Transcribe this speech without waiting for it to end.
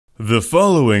The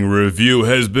following review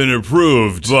has been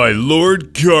approved by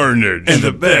Lord Carnage and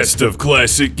the best of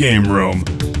Classic Game Room.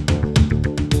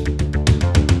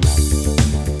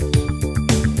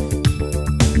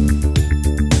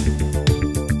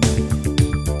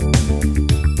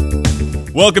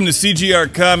 Welcome to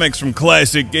CGR Comics from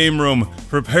Classic Game Room.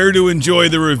 Prepare to enjoy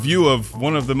the review of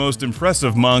one of the most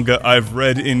impressive manga I've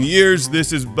read in years.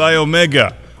 This is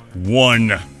Biomega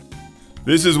 1.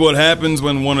 This is what happens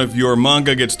when one of your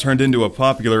manga gets turned into a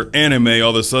popular anime. All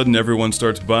of a sudden everyone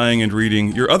starts buying and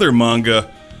reading your other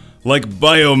manga, like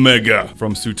Biomega,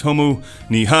 from Tsutomu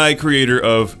Nihei, creator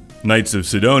of Knights of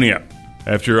Sidonia.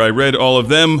 After I read all of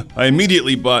them, I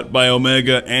immediately bought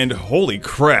Biomega, and holy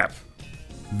crap,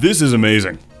 this is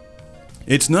amazing.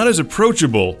 It's not as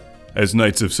approachable as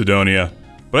Knights of Sidonia,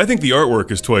 but I think the artwork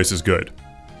is twice as good.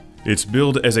 It's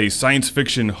billed as a science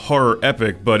fiction horror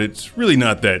epic, but it's really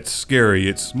not that scary.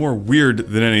 It's more weird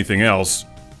than anything else.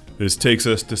 This takes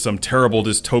us to some terrible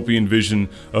dystopian vision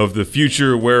of the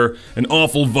future where an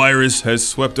awful virus has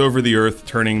swept over the earth,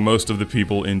 turning most of the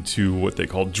people into what they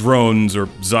call drones or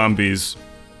zombies.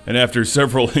 And after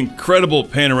several incredible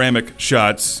panoramic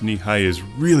shots, Nihei is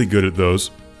really good at those,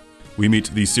 we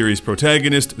meet the series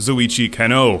protagonist, Zoichi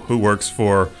Kanoe, who works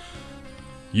for,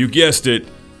 you guessed it,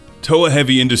 Toa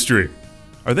Heavy Industry.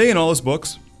 Are they in all his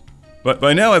books? But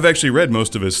by now I've actually read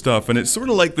most of his stuff, and it's sort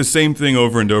of like the same thing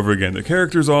over and over again. The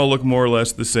characters all look more or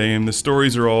less the same, the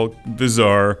stories are all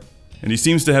bizarre, and he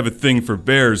seems to have a thing for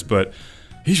bears, but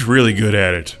he's really good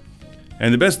at it.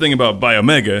 And the best thing about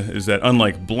Biomega is that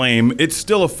unlike Blame, it's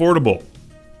still affordable.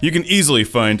 You can easily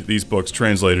find these books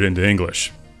translated into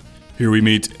English. Here we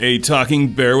meet a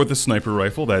talking bear with a sniper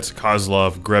rifle, that's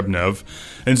Kozlov Grebnev,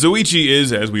 and Zoichi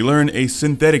is, as we learn, a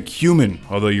synthetic human,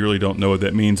 although you really don't know what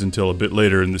that means until a bit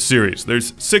later in the series.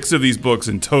 There's 6 of these books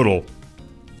in total.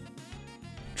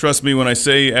 Trust me when I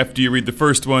say, after you read the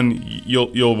first one,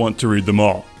 you'll want to read them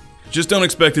all. Just don't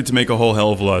expect it to make a whole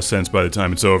hell of a lot of sense by the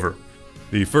time it's over.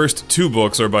 The first 2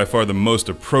 books are by far the most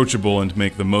approachable and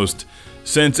make the most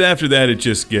sense. After that, it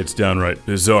just gets downright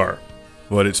bizarre.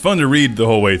 But it's fun to read the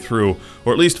whole way through,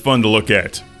 or at least fun to look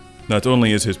at. Not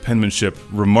only is his penmanship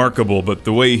remarkable, but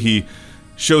the way he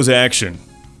shows action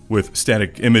with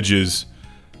static images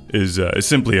is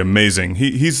simply amazing.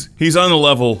 He's on the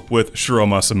level with Shiro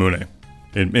Masamune.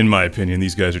 In my opinion,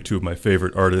 these guys are 2 of my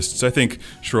favorite artists. I think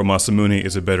Shiro Masamune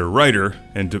is a better writer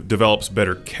and develops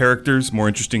better characters, more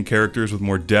interesting characters with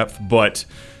more depth, but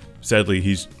sadly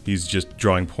he's just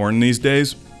drawing porn these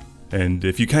days. And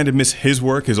if you kind of miss his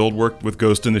work, his old work with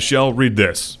Ghost in the Shell, read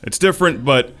this. It's different,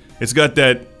 but it's got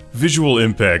that visual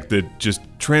impact that just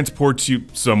transports you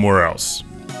somewhere else.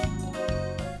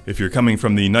 If you're coming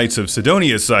from the Knights of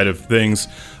Sidonia side of things,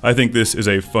 I think this is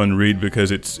a fun read because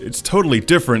it's totally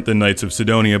different than Knights of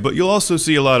Sidonia, but you'll also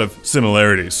see a lot of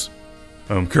similarities.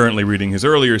 I'm currently reading his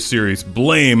earlier series,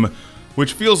 Blame,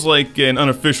 which feels like an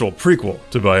unofficial prequel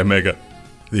to Biomega.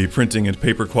 The printing and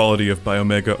paper quality of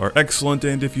Biomega are excellent,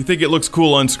 and if you think it looks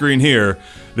cool on screen here,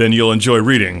 then you'll enjoy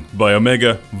reading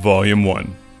Biomega Volume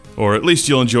 1. Or at least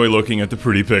you'll enjoy looking at the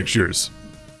pretty pictures.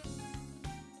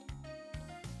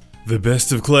 The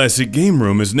Best of Classic Game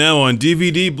Room is now on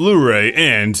DVD, Blu-ray,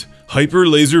 and Hyper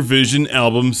Laser Vision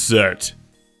album set.